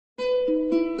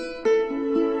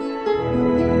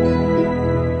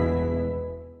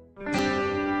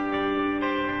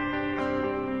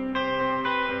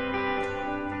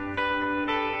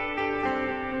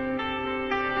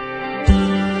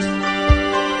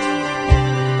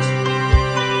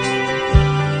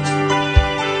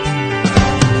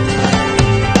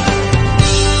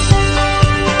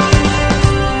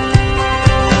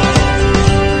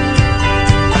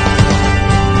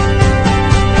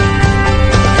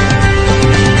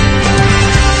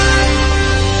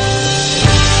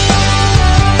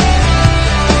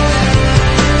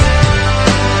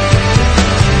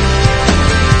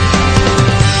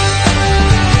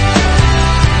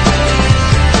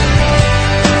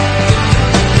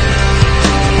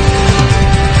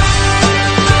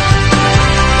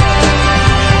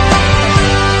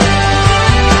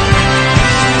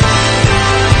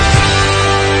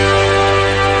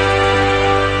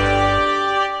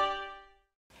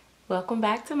Welcome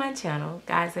back to my channel.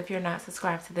 Guys, if you're not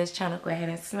subscribed to this channel, go ahead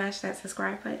and smash that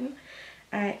subscribe button.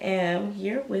 I am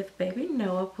here with baby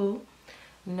Noah Pooh.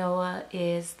 Noah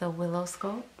is the Willow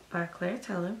Sculpt by Claire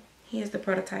Teller. He is the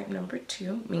prototype number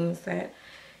 2, means that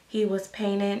he was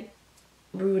painted,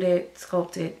 rooted,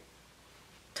 sculpted,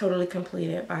 totally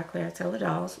completed by Claire Teller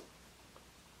Dolls.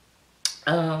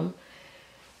 And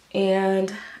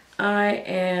I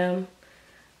am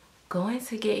going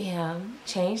to get him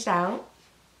changed out.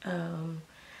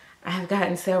 I have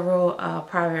gotten several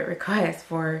private requests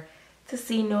to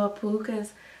see Noah Pooh,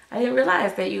 because I didn't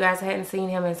realize that you guys hadn't seen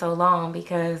him in so long,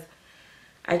 because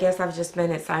I guess I've just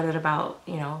been excited about,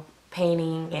 you know,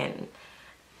 painting and,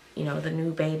 you know, the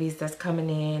new babies that's coming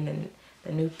in and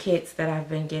the new kits that I've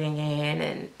been getting in.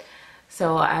 And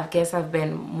so I guess I've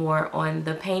been more on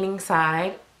the painting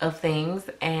side of things,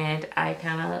 and I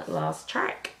kind of lost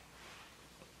track.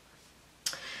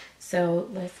 So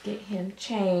let's get him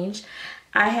changed.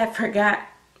 I had forgot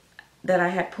that I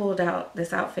had pulled out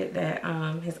this outfit that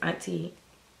his auntie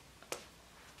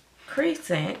Cree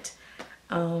sent.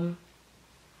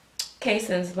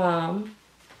 Kaysen's mom,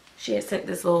 she had sent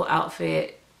this little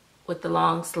outfit with the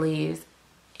long sleeves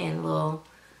and little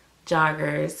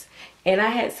joggers. And I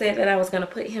had said that I was going to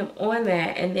put him on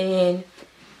that, and then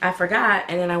I forgot.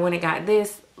 And then I went and got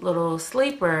this little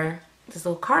sleeper, this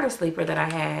little Carter sleeper that I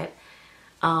had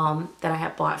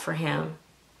bought for him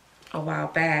a while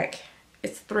back.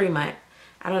 It's 3 month.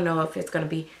 I don't know if it's gonna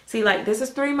be, see, like, this is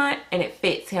 3 month and it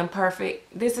fits him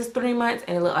perfect. This is 3 months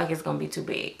and it looked like it's gonna be too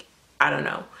big. I don't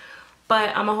know, but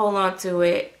I'm gonna hold on to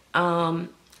it. I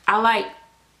like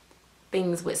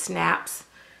things with snaps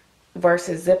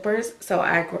versus zippers, so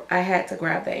I had to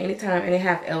grab that anytime. And they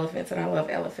have elephants, and I love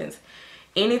elephants.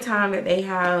 Anytime that they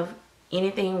have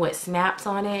anything with snaps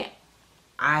on it,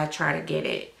 I try to get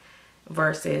it,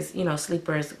 versus, you know,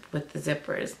 sleepers with the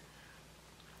zippers.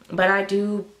 But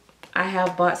I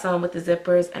have bought some with the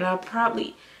zippers, and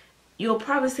you'll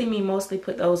probably see me mostly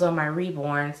put those on my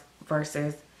reborns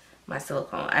versus my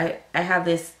silicone. I have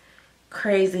this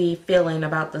crazy feeling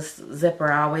about the zipper.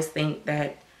 I always think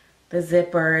that the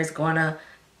zipper is gonna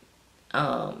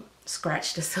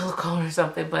scratch the silicone or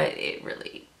something, but it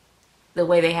really, the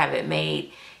way they have it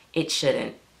made, it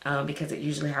shouldn't, because it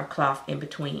usually have cloth in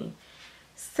between.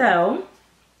 So,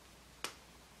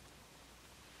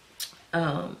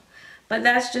 but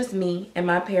that's just me and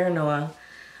my paranoia.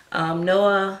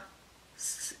 Noah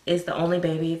is the only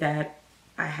baby that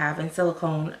I have in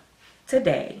silicone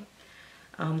today.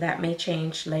 That may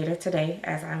change later today,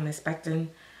 as I'm expecting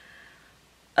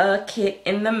a kit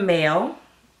in the mail.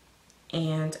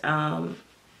 And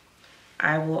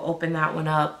I will open that one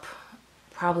up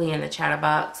probably in the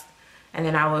Chatterbox. And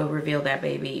then I will reveal that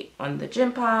baby on the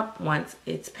Gym Pop once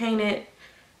it's painted.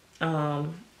 But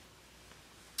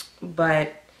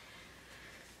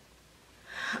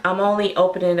I'm only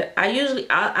opening,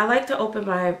 I like to open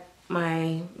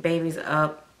my babies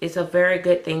up. It's a very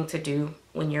good thing to do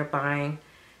when you're buying.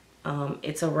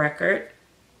 It's a record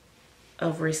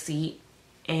of receipt,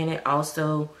 and it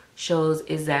also shows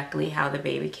exactly how the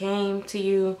baby came to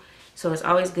you. So it's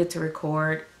always good to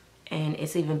record, and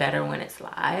it's even better when it's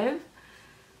live.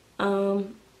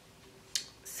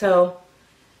 So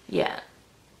yeah,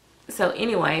 so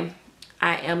anyway,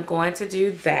 I am going to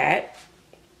do that.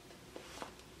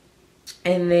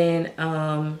 And then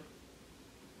what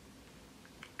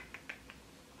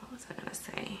was I gonna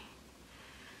say?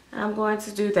 I'm going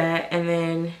to do that, and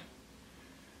then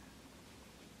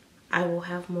I will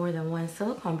have more than one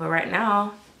silicone. But right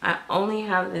now I only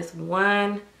have this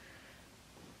one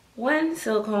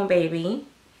silicone baby.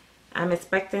 I'm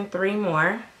expecting 3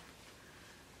 more.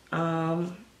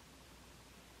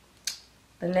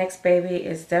 The next baby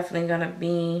is definitely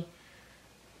gonna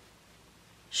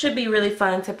should be really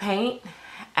fun to paint,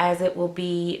 as it will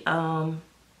be, I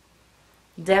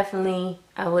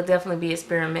will definitely be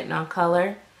experimenting on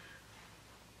color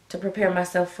to prepare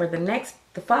myself for the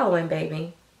following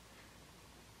baby.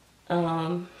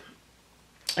 And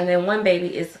then one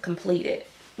baby is completed,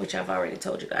 which I've already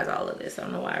told you guys all of this. I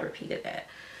don't know why I repeated that.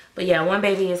 But yeah, one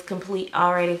baby is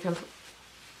already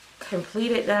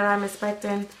completed that I'm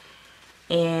expecting.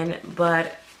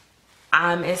 But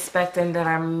I'm expecting that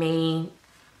I may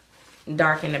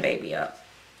darken the baby up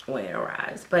when it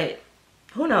arrives. But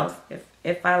who knows?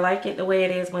 If I like it the way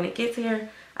it is when it gets here,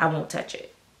 I won't touch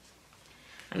it.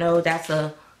 I know that's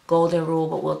a golden rule,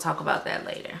 but we'll talk about that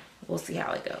later. We'll see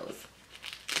how it goes.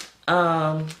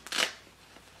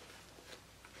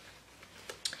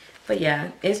 But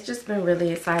yeah, it's just been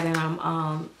really exciting.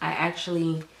 I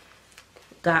actually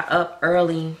got up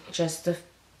early just to,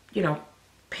 you know,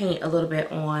 paint a little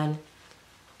bit on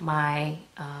my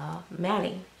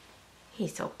Maddie.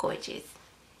 He's so gorgeous.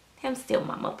 Him still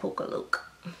Mama Puka Luke.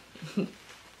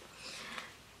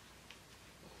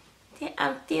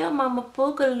 I'm still Mama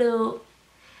Puka Luke.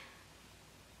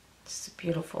 Just a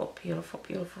beautiful, beautiful,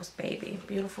 beautiful baby.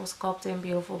 Beautiful sculpting,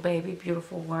 beautiful baby,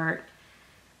 beautiful work.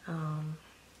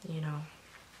 You know,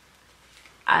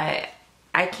 I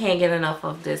can't get enough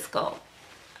of this sculpt.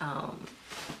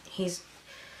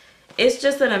 It's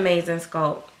just an amazing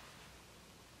sculpt.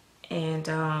 And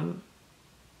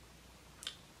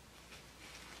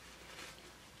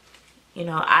you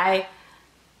know,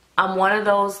 I'm one of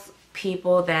those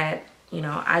people that, you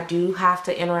know, I do have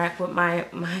to interact with my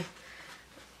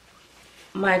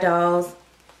dolls.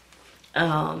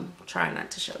 Try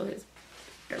not to show his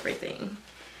everything.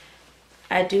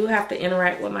 I do have to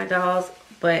interact with my dolls,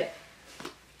 but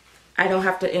I don't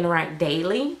have to interact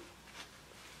daily.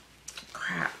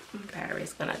 Crap, my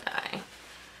battery's gonna die.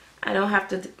 I don't have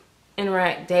to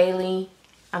interact daily.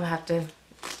 I'm gonna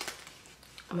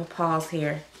pause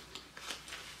here.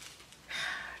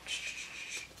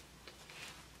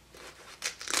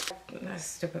 That's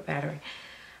stupid battery.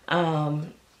 But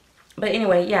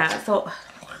anyway, yeah, so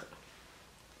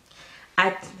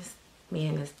me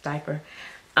in this diaper.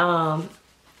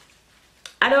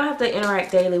 I don't have to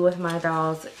interact daily with my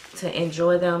dolls to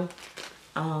enjoy them.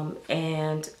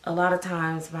 And a lot of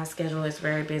times my schedule is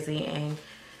very busy, and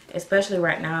especially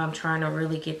right now I'm trying to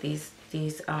really get these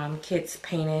kits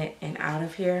painted and out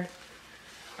of here.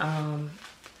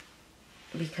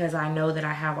 Because I know that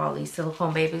I have all these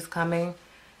silicone babies coming,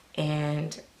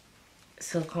 and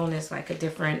silicone is like a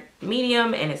different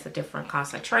medium and it's a different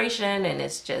concentration, and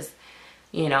it's just,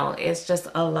 you know, it's just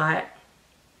a lot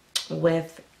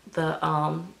with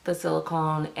the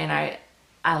silicone, and I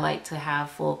like to have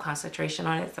full concentration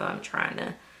on it, so I'm trying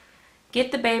to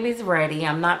get the babies ready.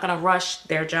 I'm not gonna rush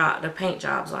the paint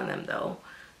jobs on them though.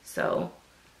 So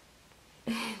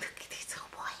look at this little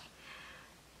boy.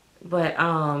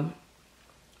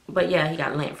 But yeah, he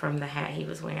got lint from the hat he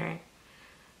was wearing.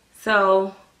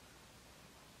 So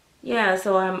yeah,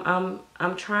 so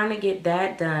I'm trying to get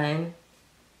that done.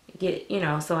 You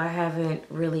know, so I haven't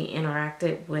really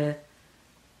interacted with,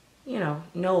 you know,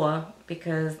 Noah,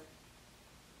 because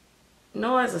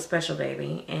Noah's a special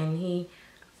baby, and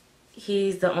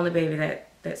he's the only baby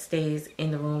that stays in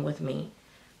the room with me.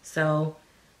 So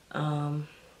I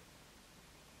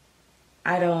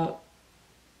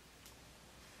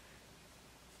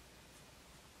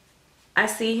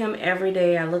see him every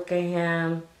day. I look at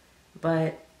him,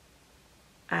 but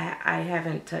I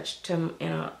haven't touched him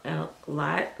in a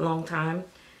long time.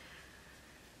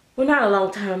 Well, not a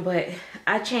long time, but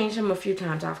I changed him a few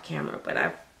times off camera, but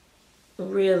I've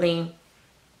really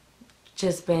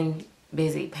just been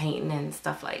busy painting and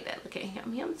stuff like that. Look at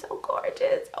him. He's so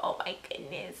gorgeous. Oh my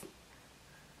goodness.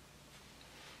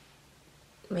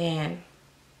 Man,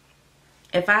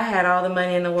 if I had all the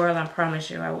money in the world, I promise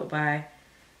you I would buy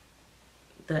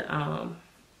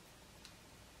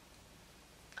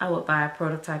a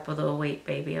prototype of the awake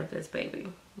baby of this baby,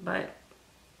 but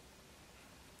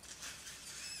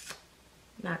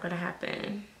not gonna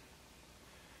happen.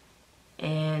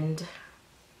 And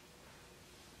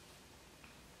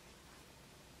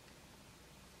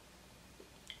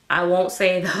I won't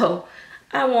say that,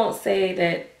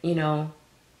 you know,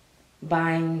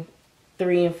 buying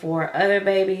 3 and 4 other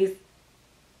babies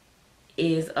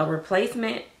is a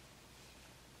replacement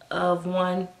of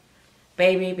one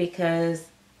baby, because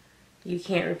you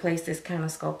can't replace this kind of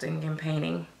sculpting and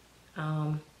painting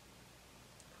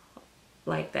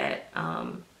like that.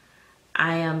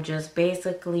 I am just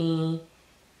basically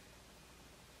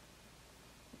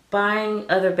buying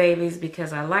other babies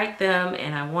because I like them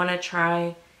and I want to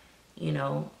try, you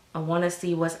know, I want to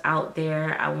see what's out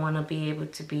there. I want to be able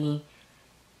to be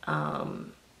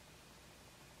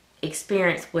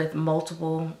experienced with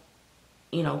multiple,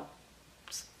 you know,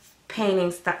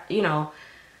 painting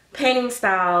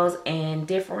styles and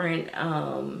different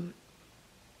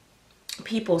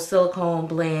people's silicone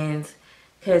blends,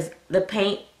 because the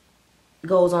paint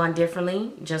goes on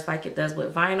differently, just like it does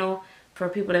with vinyl. For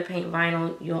people that paint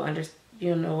vinyl,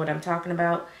 you'll know what I'm talking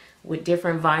about. With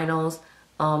different vinyls,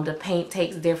 the paint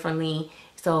takes differently,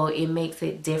 so it makes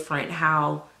it different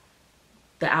how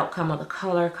the outcome of the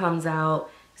color comes out.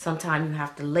 Sometimes you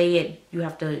have to lay it, you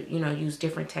have to, you know, use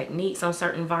different techniques on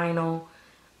certain vinyl.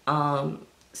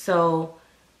 So,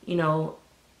 you know,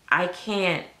 I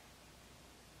can't,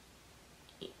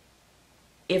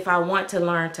 if I want to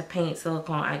learn to paint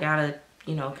silicone, I gotta,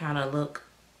 you know, kind of look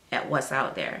at what's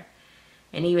out there.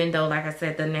 And even though, like I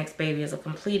said, the next baby is a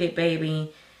completed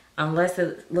baby, unless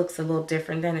it looks a little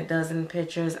different than it does in the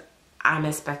pictures, I'm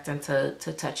expecting to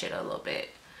touch it a little bit.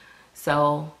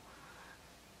 So,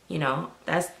 you know,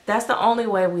 that's the only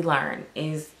way we learn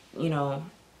is, you know,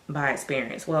 by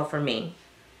experience. Well, for me.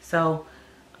 So,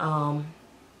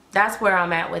 that's where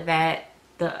I'm at with that.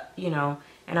 You know,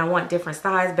 and I want different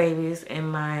size babies in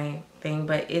my thing,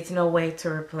 but it's no way to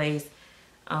replace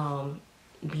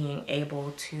being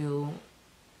able to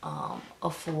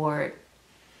afford,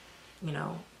 you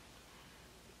know,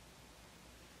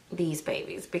 these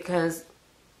babies, because,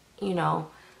 you know,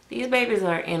 these babies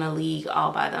are in a league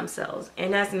all by themselves.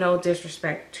 And that's no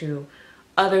disrespect to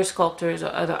other sculptors or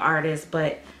other artists,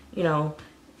 but, you know,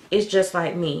 it's just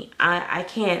like me. I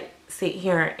can't sit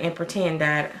here and pretend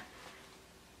that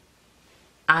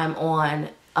I'm on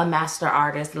a master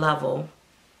artist level.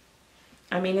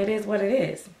 I mean, it is what it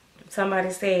is.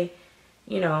 Somebody say,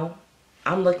 you know,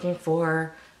 I'm looking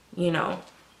for, you know,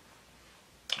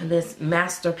 this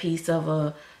masterpiece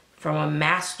of from a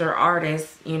master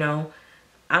artist, you know,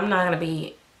 I'm not going to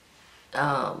be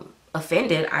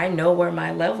offended. I know where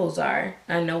my levels are.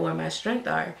 I know where my strengths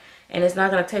are. And it's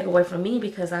not going to take away from me,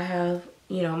 because I have,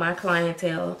 you know, my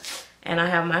clientele and I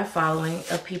have my following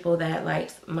of people that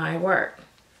likes my work.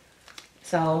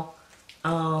 So,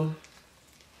 but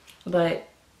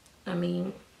I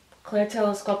mean,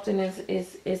 Clairtel sculpting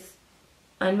is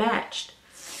unmatched.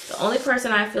 The only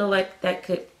person I feel like that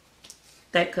could,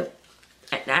 and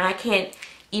I can't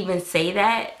even say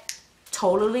that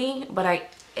totally, but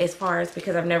as far as,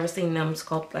 because I've never seen them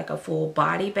sculpt like a full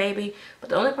body baby, but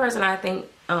the only person I think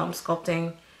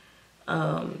sculpting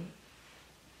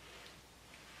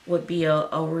would be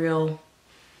a real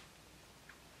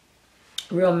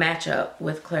matchup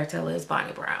with Clairtel is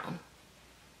Bonnie Brown.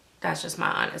 That's just my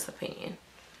honest opinion,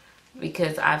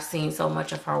 because I've seen so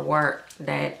much of her work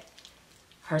that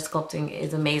her sculpting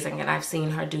is amazing, and I've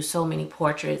seen her do so many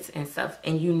portraits and stuff,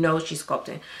 and you know she's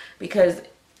sculpting, because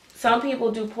some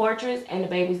people do portraits and the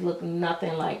babies look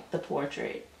nothing like the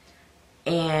portrait,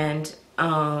 and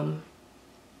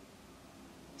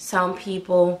some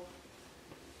people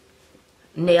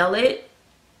nail it,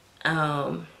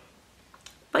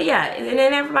 but yeah, and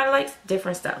then everybody likes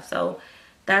different stuff, so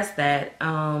that's that.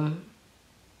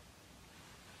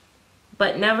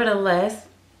 But nevertheless,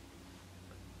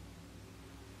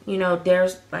 you know,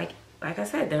 there's like I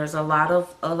said, there's a lot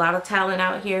of talent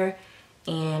out here,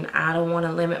 and I don't want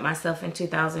to limit myself in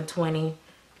 2020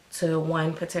 to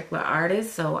one particular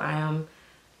artist. So I am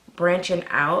branching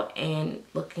out and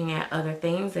looking at other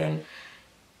things, and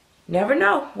never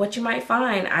know what you might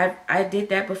find. I did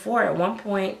that before. At one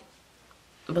point,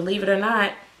 believe it or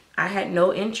not, I had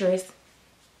no interest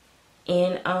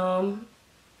in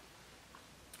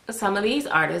some of these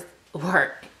artists'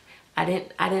 work. I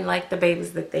didn't like the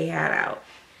babies that they had out,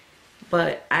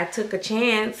 but I took a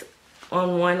chance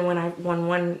on one when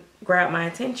one grabbed my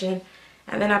attention,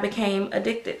 and then I became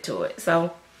addicted to it.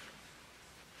 So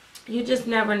you just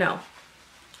never know.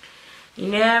 You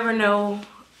never know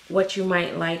what you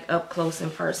might like up close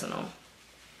and personal.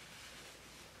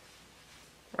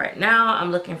 Right now,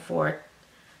 I'm looking for.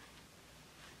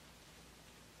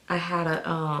 I had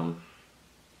a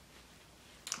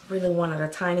really wanted a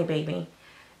tiny baby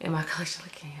in my collection.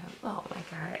 Look at him. Oh my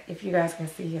god. If you guys can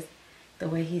see the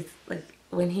way he's like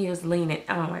when he was leaning.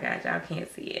 Oh my god, y'all can't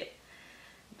see it.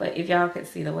 But if y'all could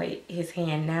see the way his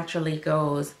hand naturally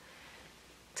goes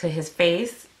to his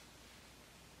face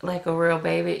like a real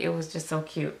baby, it was just so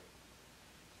cute.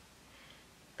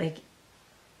 Like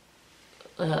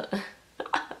oh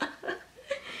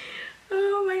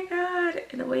my god.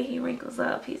 And the way he wrinkles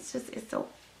up, it's so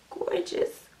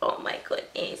gorgeous. Oh my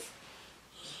goodness.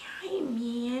 Hi,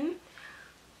 man.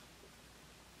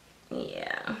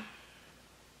 Yeah.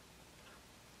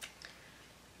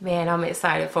 Man, I'm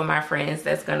excited for my friends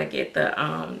that's gonna get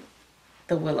the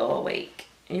Willow Awake.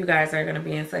 You guys are gonna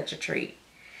be in such a treat.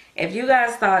 If you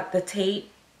guys thought the Tate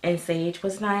and Sage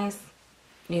was nice,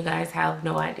 you guys have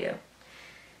no idea.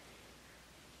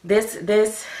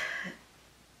 The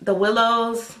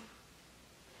Willows,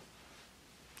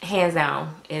 hands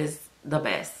down, is the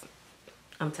best.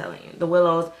 I'm telling you, the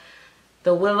Willows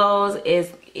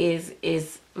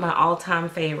is my all-time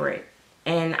favorite.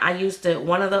 And I used to,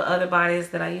 one of the other bodies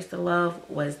that I used to love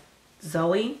was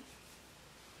Zoe,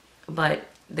 but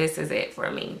this is it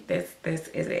for me. This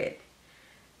is it.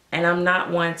 And I'm not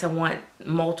one to want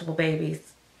multiple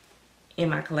babies in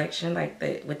my collection, like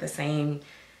with the same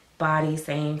body,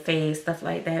 same face, stuff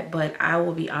like that. But I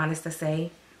will be honest to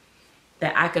say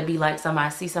that I could be like somebody. I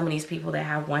see some of these people that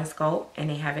have one sculpt and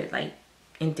they have it like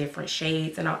in different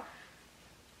shades and all.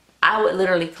 I would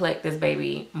literally collect this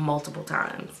baby multiple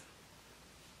times.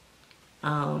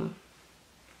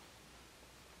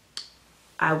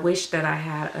 I wish that I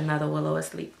had another Willow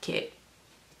Asleep kit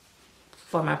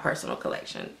for my personal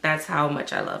collection. That's how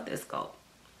much I love this sculpt.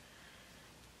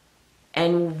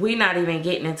 And we're not even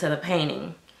getting into the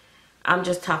painting. I'm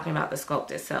just talking about the sculpt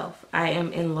itself. I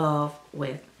am in love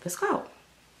with the sculpt.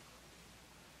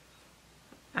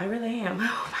 I really am.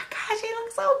 Oh my gosh, he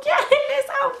looks so cute in this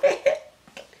outfit.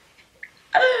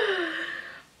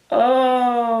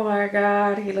 Oh my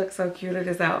God, he looks so cute in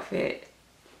this outfit.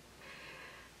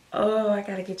 Oh, I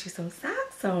gotta get you some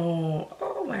socks on.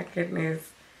 Oh my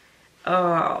goodness.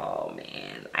 Oh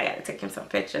man, I gotta take him some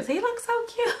pictures. He looks so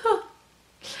cute.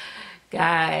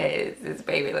 Guys, this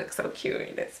baby looks so cute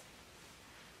in this.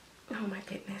 Oh my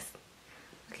goodness.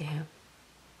 Look at him.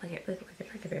 Look at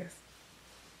this.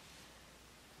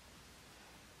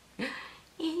 And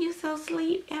you so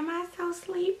sleep. Am I so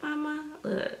sleep, mama?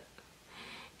 Look.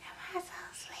 Am I so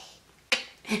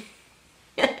sleep?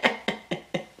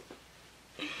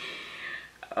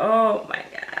 Oh my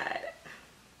God.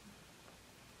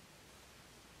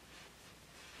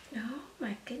 Oh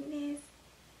my goodness.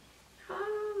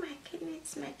 Oh my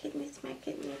goodness, my goodness, my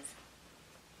goodness.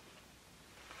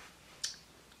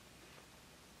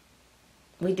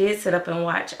 We did sit up and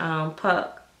watch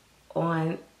Puck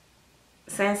on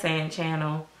Sansan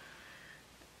channel,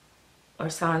 or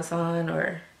Sansan,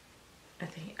 or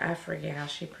I forget how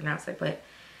she pronounced it, but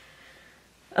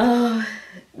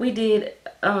we did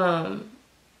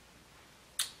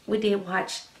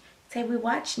watch,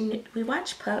 we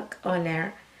watched Puck on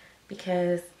there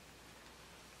because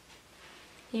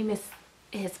he missed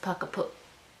his Puck-a-Pook.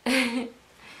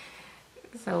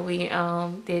 So we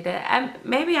did that.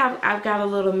 Maybe I've got a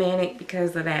little manic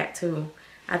because of that too.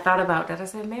 I thought about that. I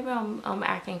said maybe I'm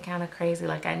acting kind of crazy,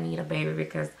 like I need a baby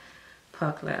because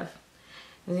Puck left.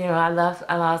 You know, I lost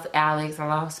Alex, I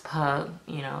lost Puck.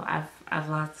 You know, I've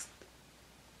lost,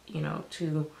 you know,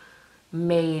 2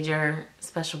 major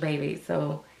special babies.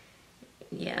 So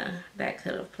yeah, that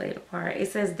could have played a part. It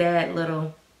says dad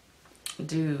little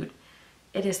dude.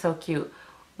 It is so cute,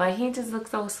 but he just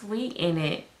looks so sweet in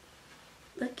it.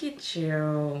 Look at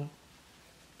you.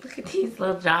 Look at these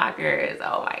little joggers.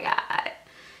 Oh my God.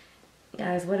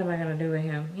 Guys, what am I going to do with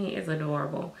him? He is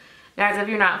adorable. Guys, if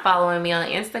you're not following me on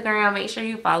Instagram, make sure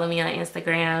you follow me on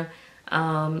Instagram,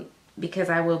 because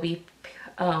I will be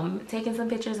taking some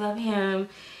pictures of him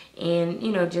and,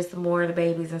 you know, just more of the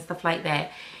babies and stuff like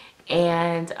that.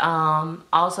 And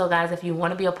also, guys, if you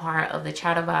want to be a part of the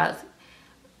Chatterbox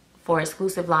for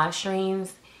exclusive live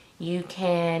streams, you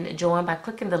can join by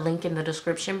clicking the link in the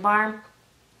description bar.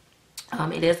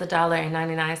 It is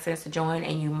 $1.99 to join,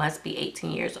 and you must be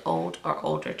 18 years old or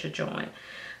older to join.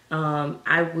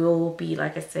 I will be,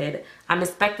 like I said, I'm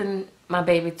expecting my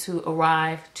baby to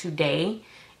arrive today.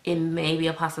 It may be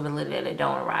a possibility that it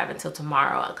don't arrive until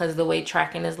tomorrow, because the way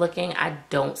tracking is looking, I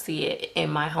don't see it in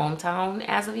my hometown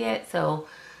as of yet. So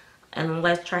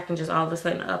unless tracking just all of a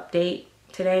sudden update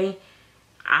today,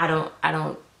 I'm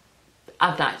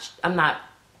not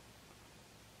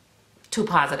too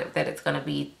positive that it's gonna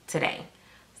be today.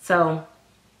 So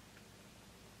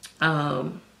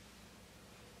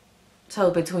so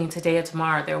between today and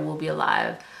tomorrow, there will be a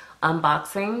live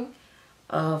unboxing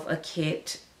of a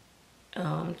kit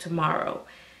tomorrow.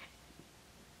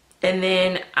 And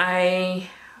then I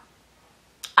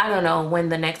don't know when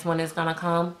the next one is gonna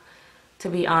come, to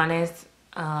be honest.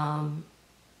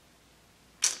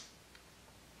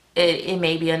 It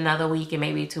may be another week, it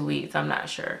may be 2 weeks, I'm not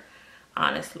sure,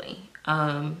 honestly.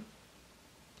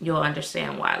 You'll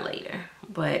understand why later.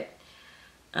 But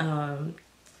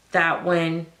that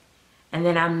one, and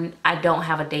then I don't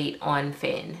have a date on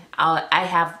Finn. I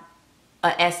have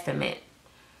an estimate,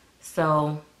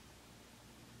 so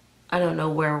I don't know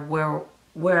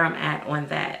where I'm at on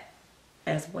that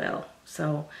as well.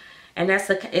 So, and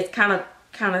it's kind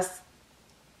of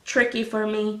tricky for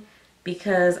me,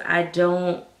 because I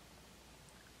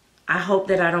hope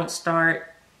that I don't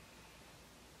start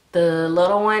the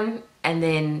little one and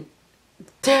then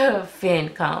Finn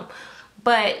come.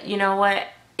 But you know what?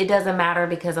 It doesn't matter,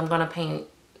 because I'm going to paint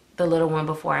the little one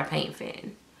before I paint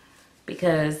Finn,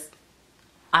 because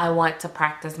I want to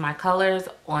practice my colors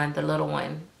on the little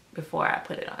one before I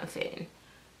put it on Finn.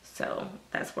 So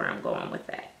that's where I'm going with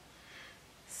that.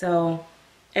 So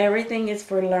everything is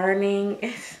for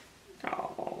learning.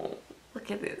 Oh,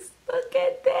 look at this. Look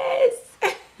at this.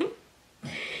 Look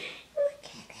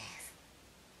at this.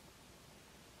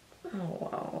 Oh,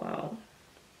 wow.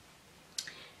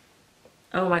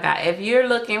 Oh my God. If you're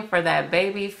looking for that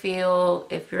baby feel,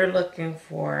 if you're looking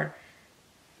for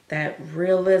that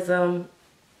realism,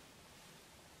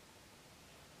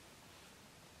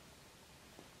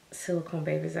 Silicone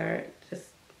babies are just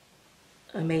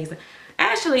amazing.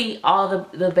 Actually, all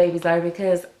the babies are,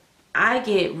 because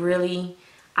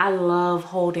I love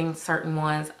holding certain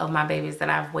ones of my babies that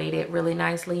I've weighted really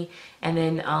nicely. And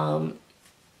then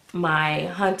my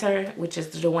Hunter, which is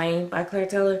Dwayne by Claire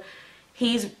Taylor,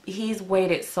 he's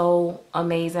weighted so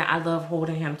amazing. I love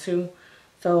holding him too.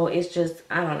 So it's just,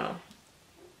 I don't know.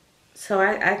 So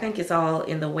I think it's all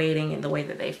in the weighting and the way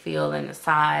that they feel and the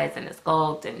size and the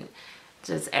sculpt and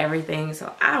just everything.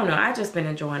 So I don't know. I've just been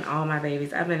enjoying all my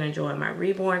babies. I've been enjoying my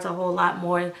reborns a whole lot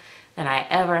more than I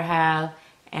ever have.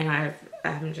 And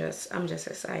I'm just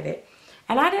excited.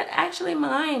 And I didn't actually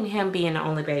mind him being the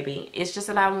only baby. It's just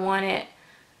that I wanted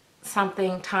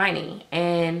something tiny.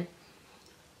 And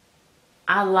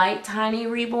I like tiny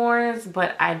reborns,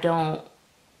 but I don't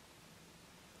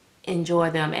enjoy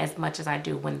them as much as I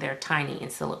do when they're tiny in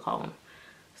silicone.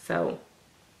 So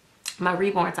my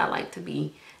reborns, I like to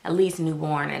be at least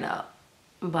newborn and up.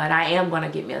 But I am going to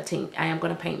get me a tink. I am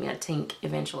going to paint me a tink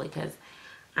eventually, because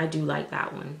I do like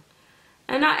that one.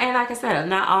 And like I said,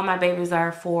 not all my babies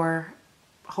are for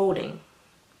holding.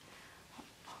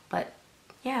 But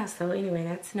yeah, so anyway,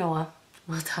 that's Noah.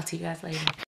 We'll talk to you guys later.